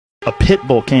A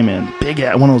Pitbull came in,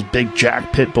 one of those big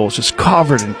jack Pitbulls, just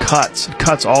covered in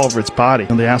cuts all over its body.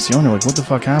 And they asked the owner, like, what the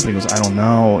fuck happened? He goes, I don't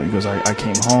know. He goes, I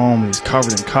came home, and he's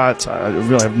covered in cuts. I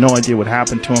really have no idea what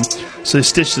happened to him. So they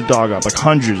stitched the dog up, like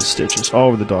hundreds of stitches all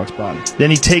over the dog's body.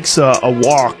 Then he takes a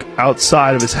walk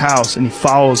outside of his house, and he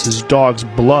follows his dog's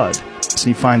blood. So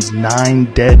he finds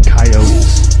 9 dead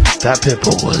coyotes. That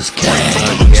Pitbull was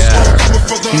gangster.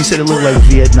 He said it looked like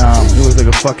Vietnam. It looked like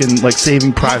a fucking, like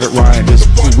Saving Private Ryan. Just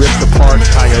ripped apart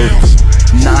coyotes.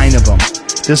 9 of them.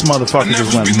 This motherfucker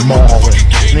just went mauling.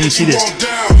 And then you see this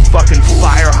fucking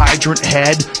fire hydrant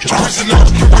head just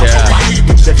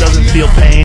that doesn't feel pain.